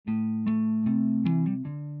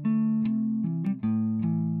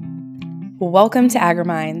Welcome to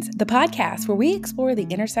AgriMinds, the podcast where we explore the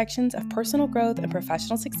intersections of personal growth and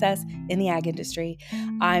professional success in the ag industry.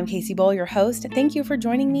 I'm Casey Bull, your host. Thank you for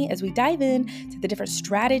joining me as we dive in to the different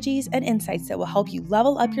strategies and insights that will help you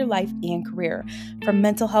level up your life and career. From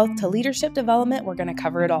mental health to leadership development, we're going to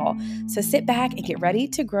cover it all. So sit back and get ready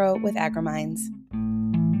to grow with AgriMinds.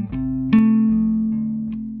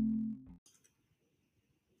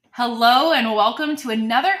 Hello and welcome to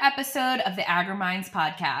another episode of the AgriMinds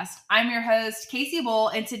podcast. I'm your host, Casey Bull,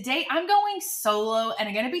 and today I'm going solo and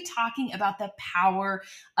I'm going to be talking about the power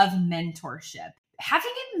of mentorship.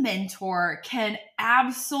 Having a mentor can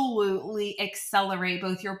absolutely accelerate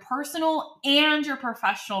both your personal and your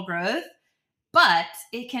professional growth, but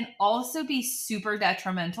it can also be super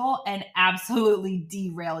detrimental and absolutely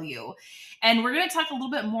derail you. And we're going to talk a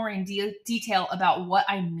little bit more in detail about what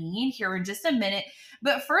I mean here in just a minute.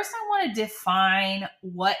 But first, I want to define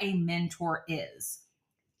what a mentor is.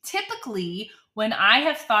 Typically, when I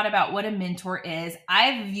have thought about what a mentor is,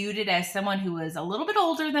 I've viewed it as someone who is a little bit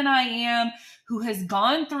older than I am, who has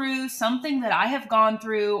gone through something that I have gone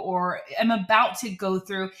through or am about to go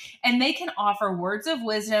through, and they can offer words of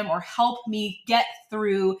wisdom or help me get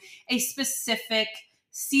through a specific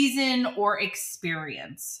season or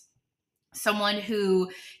experience. Someone who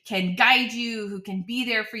can guide you, who can be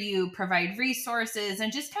there for you, provide resources,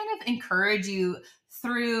 and just kind of encourage you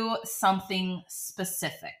through something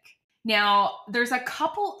specific. Now, there's a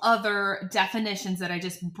couple other definitions that I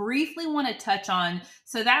just briefly want to touch on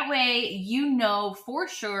so that way you know for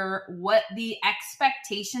sure what the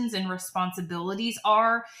expectations and responsibilities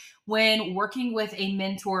are when working with a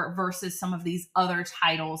mentor versus some of these other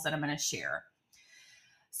titles that I'm going to share.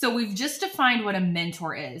 So we've just defined what a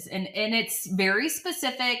mentor is, and it's very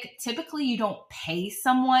specific. Typically, you don't pay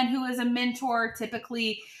someone who is a mentor.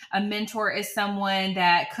 Typically, a mentor is someone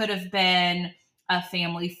that could have been a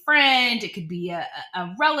family friend. It could be a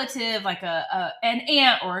relative, like an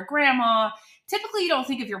aunt or a grandma. Typically, you don't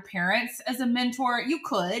think of your parents as a mentor. You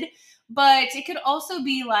could, but it could also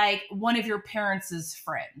be like one of your parents'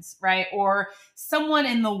 friends, right? Or someone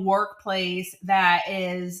in the workplace that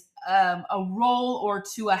is a role or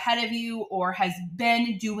two ahead of you or has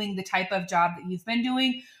been doing the type of job that you've been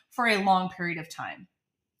doing for a long period of time.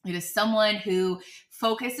 It is someone who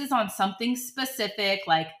focuses on something specific,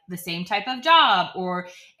 like the same type of job or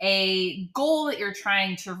a goal that you're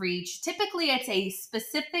trying to reach. Typically, it's a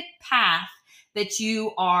specific path that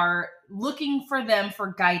you are looking for them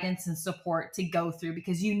for guidance and support to go through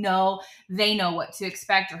because you know they know what to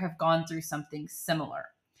expect or have gone through something similar.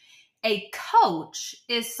 A coach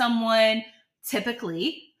is someone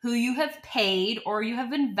typically who you have paid or you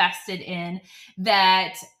have invested in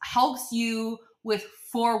that helps you with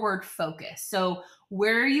forward focus. So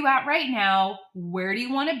where are you at right now? Where do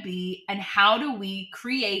you want to be? And how do we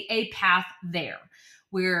create a path there?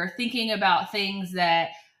 We're thinking about things that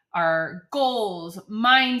are goals,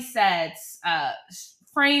 mindsets,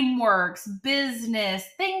 frameworks, business,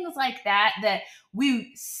 things like that, that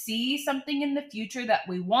we see something in the future that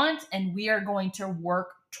we want, and we are going to work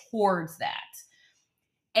towards that.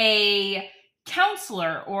 A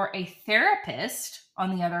counselor or a therapist,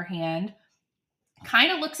 on the other hand,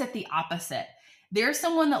 kind of looks at the opposite. There's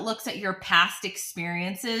someone that looks at your past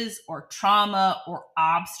experiences or trauma or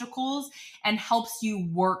obstacles and helps you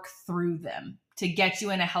work through them to get you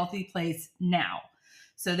in a healthy place now.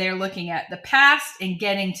 So they're looking at the past and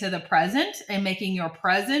getting to the present and making your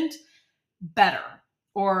present better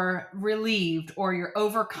or relieved, or you're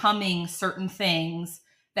overcoming certain things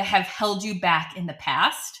that have held you back in the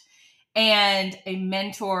past. And a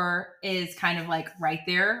mentor is kind of like right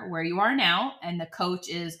there where you are now. And the coach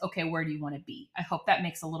is, okay, where do you want to be? I hope that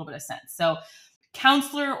makes a little bit of sense. So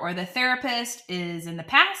counselor or the therapist is in the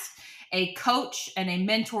past. A coach and a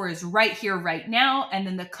mentor is right here, right now. And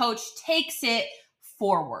then the coach takes it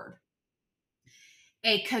forward.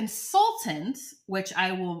 A consultant, which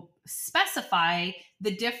I will specify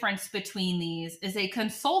the difference between these, is a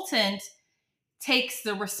consultant takes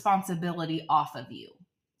the responsibility off of you.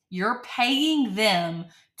 You're paying them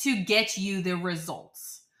to get you the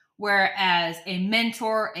results. Whereas a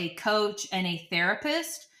mentor, a coach, and a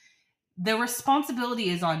therapist, the responsibility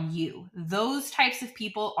is on you. Those types of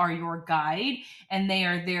people are your guide and they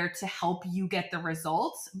are there to help you get the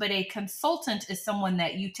results. But a consultant is someone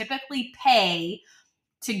that you typically pay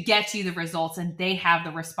to get you the results and they have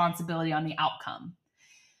the responsibility on the outcome.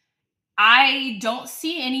 I don't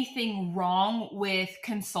see anything wrong with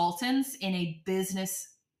consultants in a business,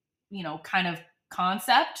 kind of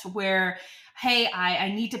concept where, hey, I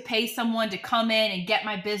need to pay someone to come in and get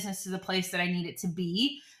my business to the place that I need it to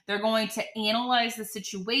be. They're going to analyze the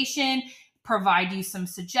situation, provide you some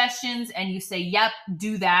suggestions and you say, yep,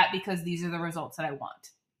 do that because these are the results that I want.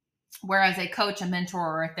 Whereas a coach, a mentor,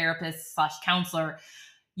 or a therapist / counselor,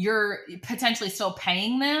 you're potentially still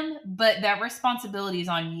paying them, but that responsibility is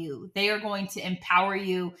on you. They are going to empower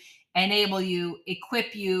you, enable you,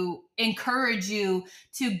 equip you, encourage you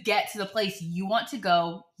to get to the place you want to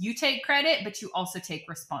go. You take credit, but you also take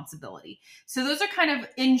responsibility. So those are kind of,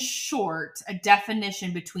 in short, a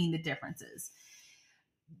definition between the differences.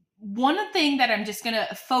 One thing that I'm just going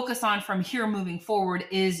to focus on from here moving forward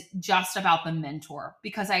is just about the mentor,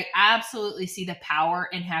 because I absolutely see the power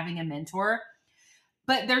in having a mentor.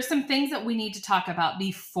 But there's some things that we need to talk about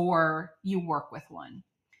before you work with one.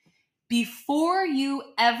 Before you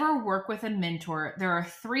ever work with a mentor, there are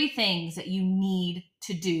 3 things that you need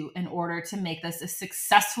to do in order to make this a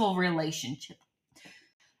successful relationship.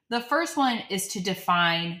 The first one is to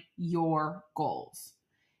define your goals.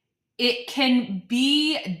 It can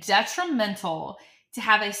be detrimental to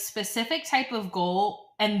have a specific type of goal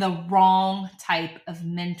and the wrong type of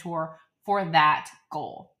mentor for that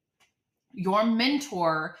goal. Your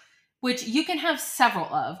mentor, which you can have several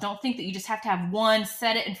of. Don't think that you just have to have one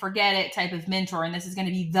set it and forget it type of mentor, and this is going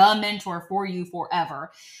to be the mentor for you forever.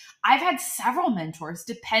 I've had several mentors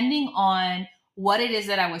depending on what it is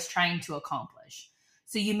that I was trying to accomplish.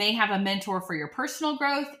 So you may have a mentor for your personal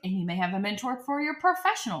growth and you may have a mentor for your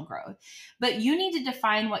professional growth, but you need to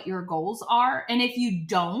define what your goals are. And if you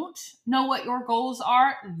don't know what your goals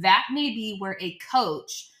are, that may be where a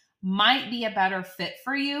coach might be a better fit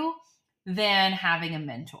for you than having a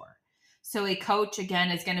mentor. So a coach,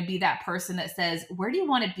 again, is going to be that person that says, where do you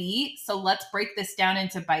want to be? So let's break this down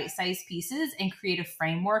into bite-sized pieces and create a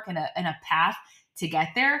framework and a path to get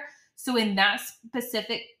there. So in that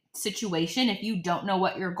specific situation, if you don't know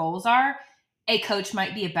what your goals are, a coach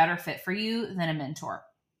might be a better fit for you than a mentor.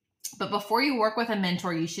 But before you work with a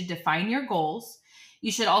mentor, you should define your goals.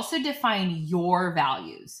 You should also define your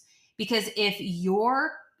values, because if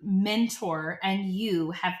your mentor and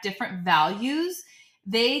you have different values,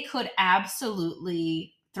 they could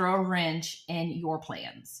absolutely throw a wrench in your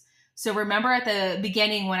plans. So remember at the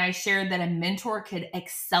beginning when I shared that a mentor could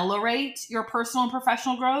accelerate your personal and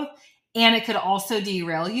professional growth, and it could also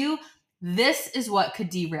derail you. This is what could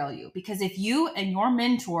derail you, because if you and your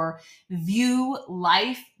mentor view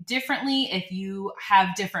life differently, if you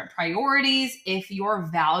have different priorities, if your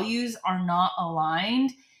values are not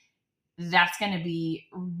aligned, that's going to be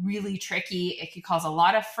really tricky. It could cause a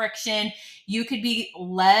lot of friction. You could be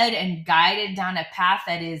led and guided down a path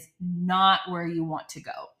that is not where you want to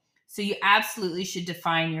go. So you absolutely should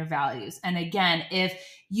define your values. And again, if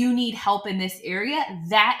you need help in this area,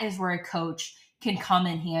 that is where a coach can come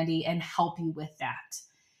in handy and help you with that.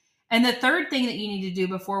 And the third thing that you need to do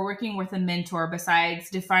before working with a mentor, besides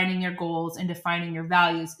defining your goals and defining your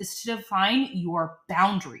values, is to define your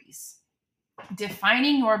boundaries.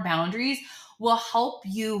 Defining your boundaries will help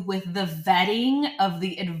you with the vetting of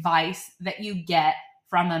the advice that you get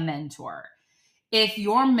from a mentor. If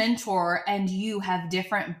your mentor and you have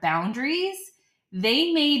different boundaries,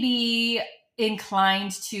 they may be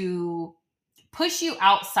inclined to push you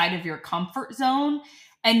outside of your comfort zone.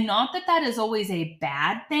 And not that that is always a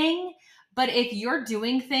bad thing, but if you're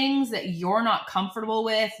doing things that you're not comfortable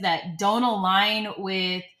with, that don't align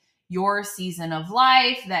with your season of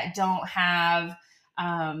life, that don't have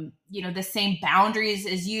the same boundaries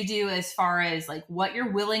as you do, as far as like what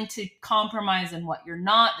you're willing to compromise and what you're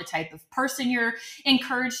not, the type of person you're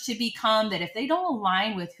encouraged to become, that if they don't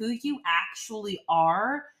align with who you actually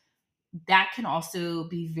are, that can also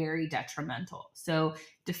be very detrimental. So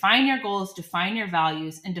define your goals, define your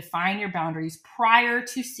values, and define your boundaries prior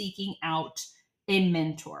to seeking out a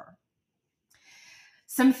mentor.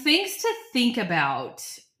 Some things to think about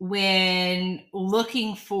when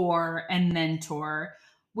looking for a mentor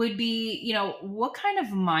would be, what kind of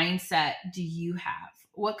mindset do you have?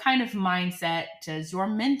 What kind of mindset does your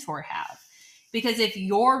mentor have? Because if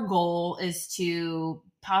your goal is to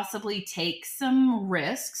possibly take some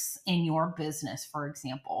risks in your business, for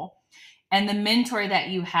example, and the mentor that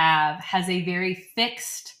you have has a very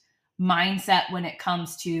fixed mindset when it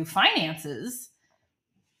comes to finances,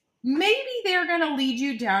 maybe they're going to lead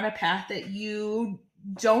you down a path that you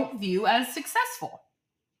don't view as successful.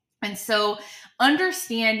 And so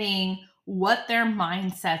understanding what their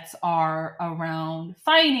mindsets are around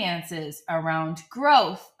finances, around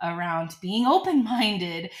growth, around being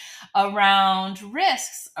open-minded, around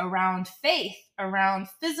risks, around faith, around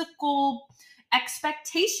physical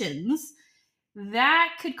expectations,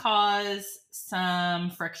 that could cause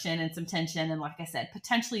some friction and some tension. And like I said,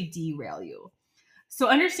 potentially derail you. So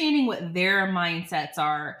understanding what their mindsets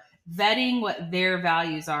are, vetting what their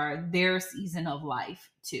values are, their season of life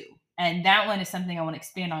too. And that one is something I want to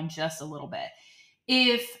expand on just a little bit.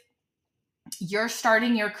 If you're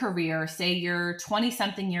starting your career, say you're 20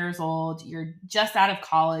 something years old, you're just out of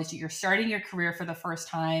college, you're starting your career for the first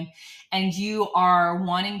time, and you are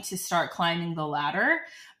wanting to start climbing the ladder,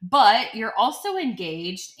 but you're also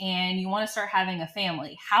engaged and you want to start having a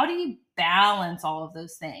family. How do you balance all of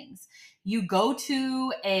those things? You go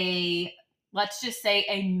to a, let's just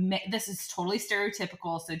say this is totally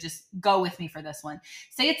stereotypical, so just go with me for this one.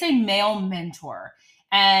 Say it's a male mentor,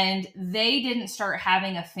 and they didn't start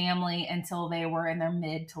having a family until they were in their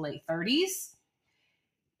mid to late 30s.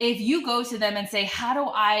 If you go to them and say, how do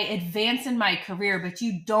I advance in my career, but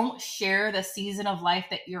you don't share the season of life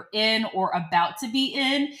that you're in or about to be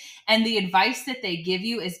in, and the advice that they give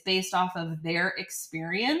you is based off of their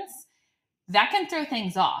experience, that can throw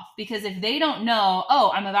things off. Because if they don't know,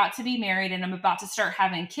 oh, I'm about to be married and I'm about to start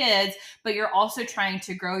having kids, but you're also trying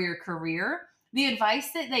to grow your career, the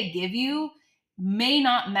advice that they give you may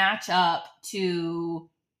not match up to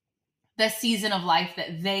the season of life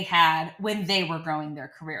that they had when they were growing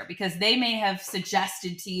their career, because they may have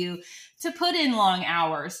suggested to you to put in long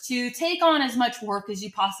hours, to take on as much work as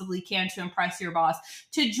you possibly can to impress your boss,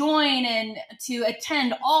 to join and to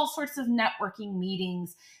attend all sorts of networking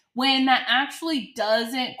meetings, when that actually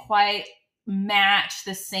doesn't quite match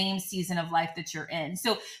the same season of life that you're in.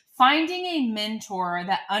 So finding a mentor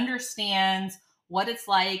that understands what it's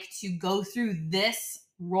like to go through this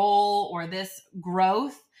role or this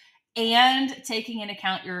growth and taking into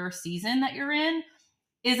account your season that you're in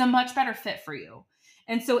is a much better fit for you.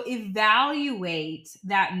 And so evaluate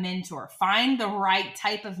that mentor. Find the right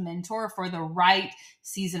type of mentor for the right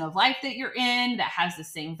season of life that you're in, that has the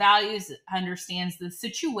same values, that understands the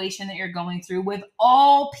situation that you're going through, with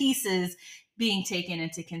all pieces being taken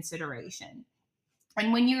into consideration.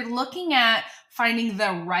 And when you're looking at finding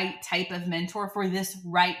the right type of mentor for this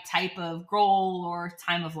right type of goal or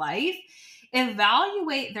time of life,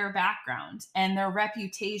 evaluate their background and their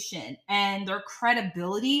reputation and their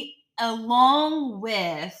credibility along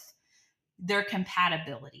with their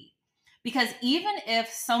compatibility. Because even if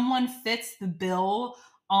someone fits the bill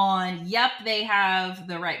on, yep, they have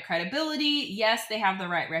the right credibility, yes, they have the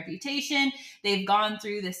right reputation, they've gone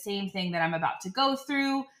through the same thing that I'm about to go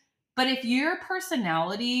through, but if your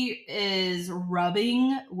personality is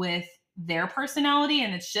rubbing with their personality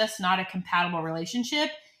and it's just not a compatible relationship,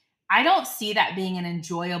 I don't see that being an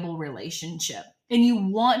enjoyable relationship. And you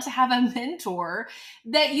want to have a mentor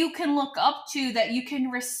that you can look up to, that you can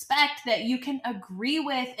respect, that you can agree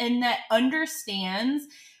with, and that understands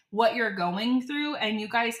what you're going through, and you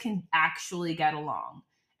guys can actually get along.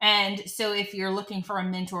 And so if you're looking for a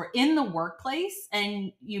mentor in the workplace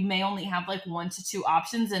and you may only have like 1 to 2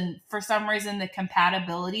 options, and for some reason the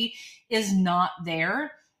compatibility is not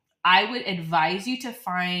there, I would advise you to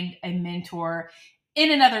find a mentor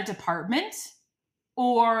in another department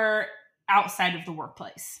or outside of the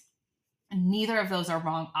workplace. Neither of those are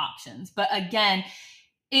wrong options. But again,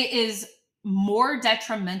 it is more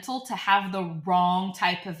detrimental to have the wrong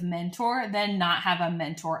type of mentor than not have a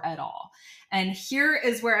mentor at all. And here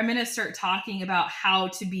is where I'm going to start talking about how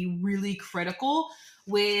to be really critical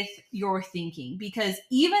with your thinking. Because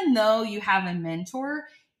even though you have a mentor,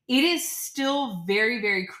 it is still very,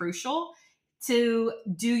 very crucial to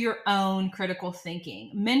do your own critical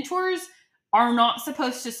thinking. Mentors are not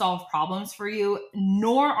supposed to solve problems for you,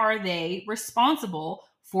 nor are they responsible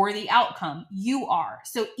for the outcome. You are.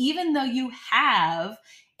 So even though you have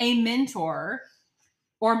a mentor,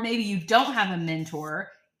 or maybe you don't have a mentor,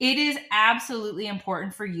 it is absolutely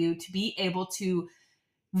important for you to be able to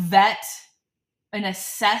vet and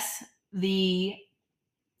assess the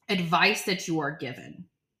advice that you are given.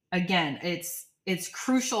 Again, it's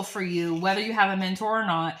crucial for you, whether you have a mentor or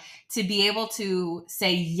not, to be able to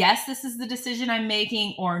say, yes, this is the decision I'm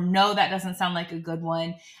making, or no, that doesn't sound like a good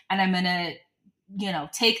one. And I'm going to,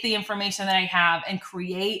 take the information that I have and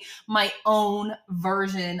create my own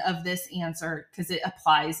version of this answer because it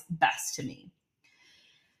applies best to me.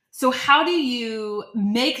 So how do you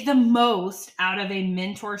make the most out of a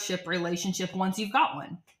mentorship relationship once you've got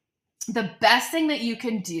one? The best thing that you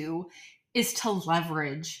can do is to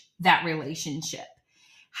leverage that relationship.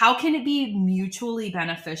 How can it be mutually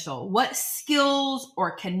beneficial? What skills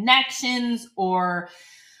or connections or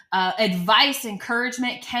advice,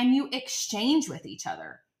 encouragement can you exchange with each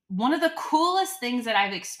other? One of the coolest things that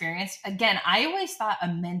I've experienced, again, I always thought a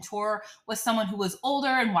mentor was someone who was older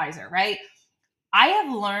and wiser, right? I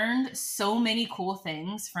have learned so many cool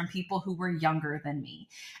things from people who were younger than me.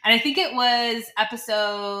 And I think it was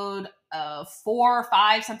episode 4 or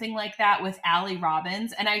 5, something like that, with Allie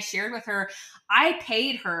Robbins. And I shared with her, I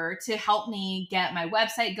paid her to help me get my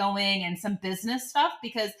website going and some business stuff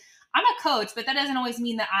because I'm a coach, but that doesn't always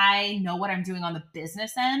mean that I know what I'm doing on the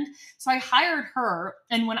business end. So I hired her.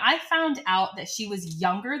 And when I found out that she was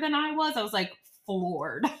younger than I was like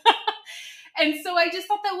floored. And so I just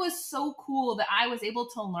thought that was so cool that I was able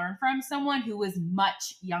to learn from someone who was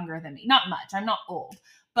much younger than me. Not much, I'm not old,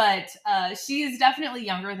 but she is definitely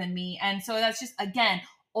younger than me. And so that's just, again,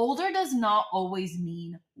 older does not always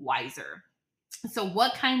mean wiser. So,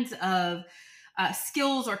 what kinds of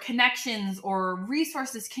skills or connections or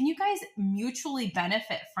resources can you guys mutually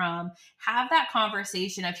benefit from? Have that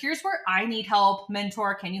conversation of, here's where I need help,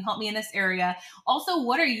 mentor, can you help me in this area? Also,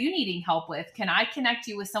 what are you needing help with? Can I connect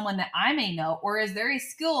you with someone that I may know? Or is there a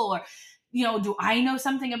skill, or do I know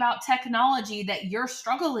something about technology that you're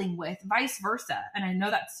struggling with, vice versa? And I know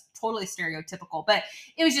that's totally stereotypical, but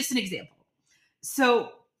it was just an example.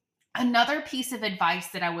 So another piece of advice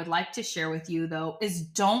that I would like to share with you, though, is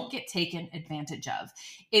don't get taken advantage of.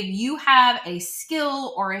 If you have a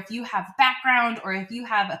skill, or if you have background, or if you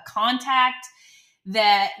have a contact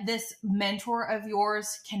that this mentor of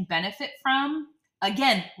yours can benefit from,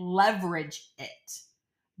 again, leverage it.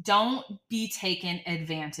 Don't be taken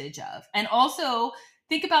advantage of. And also,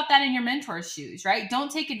 think about that in your mentor's shoes, right? Don't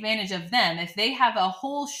take advantage of them. If they have a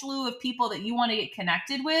whole slew of people that you want to get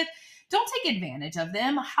connected with, don't take advantage of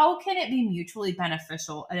them. How can it be mutually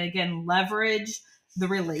beneficial? And again, leverage the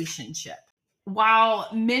relationship. While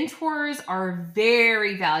mentors are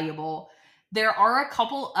very valuable, there are a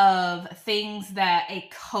couple of things that a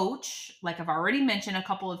coach, like I've already mentioned a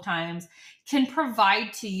couple of times, can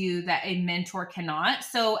provide to you that a mentor cannot.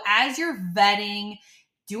 So as you're vetting,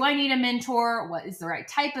 do I need a mentor? What is the right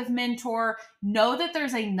type of mentor? Know that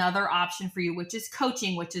there's another option for you, which is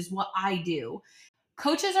coaching, which is what I do.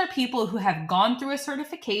 Coaches are people who have gone through a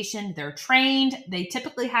certification, they're trained, they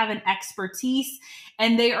typically have an expertise,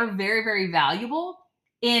 and they are very, very valuable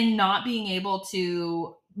in not being able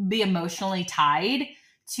to be emotionally tied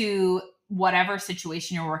to whatever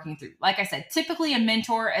situation you're working through. Like I said, typically a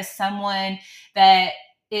mentor is someone that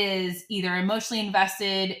is either emotionally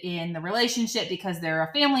invested in the relationship because they're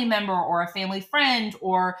a family member or a family friend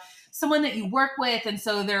or someone that you work with. And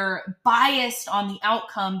so they're biased on the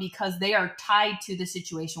outcome because they are tied to the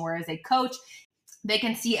situation. Whereas a coach, they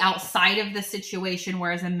can see outside of the situation,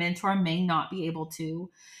 whereas a mentor may not be able to.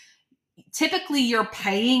 Typically, you're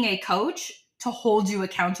paying a coach to hold you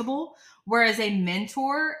accountable, whereas a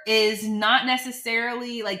mentor is not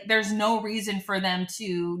necessarily, like, there's no reason for them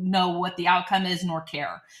to know what the outcome is nor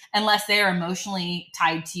care unless they are emotionally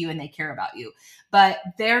tied to you and they care about you. But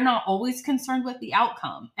they're not always concerned with the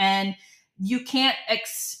outcome. And you can't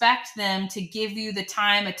expect them to give you the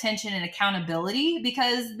time, attention, and accountability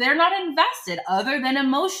because they're not invested other than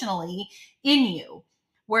emotionally in you.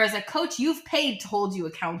 Whereas a coach, you've paid to hold you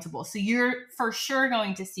accountable. So you're for sure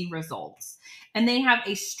going to see results. And they have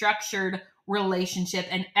a structured relationship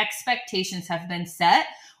and expectations have been set.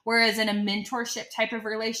 Whereas in a mentorship type of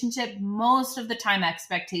relationship, most of the time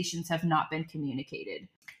expectations have not been communicated.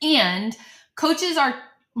 And coaches are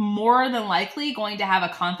more than likely going to have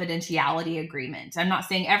a confidentiality agreement. I'm not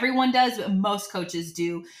saying everyone does, but most coaches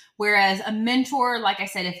do. Whereas a mentor, like I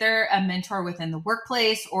said, if they're a mentor within the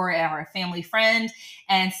workplace or are a family friend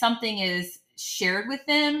and something is shared with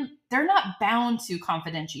them, they're not bound to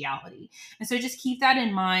confidentiality. And so just keep that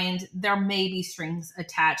in mind. There may be strings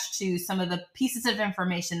attached to some of the pieces of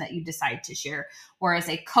information that you decide to share, whereas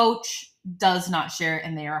a coach does not share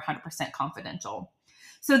and they are 100% confidential.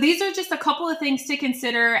 So these are just a couple of things to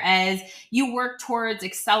consider as you work towards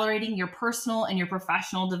accelerating your personal and your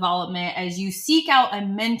professional development, as you seek out a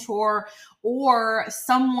mentor or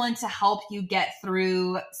someone to help you get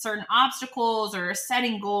through certain obstacles or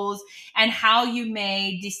setting goals, and how you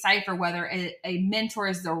may decipher whether a mentor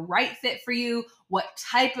is the right fit for you, what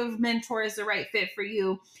type of mentor is the right fit for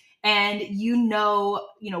you. And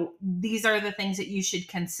these are the things that you should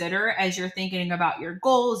consider as you're thinking about your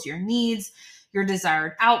goals, your needs, your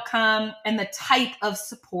desired outcome, and the type of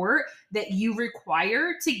support that you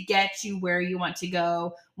require to get you where you want to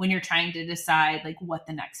go when you're trying to decide like what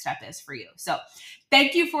the next step is for you. So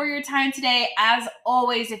thank you for your time today. As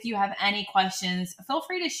always, if you have any questions, feel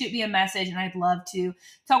free to shoot me a message and I'd love to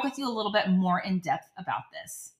talk with you a little bit more in depth about this.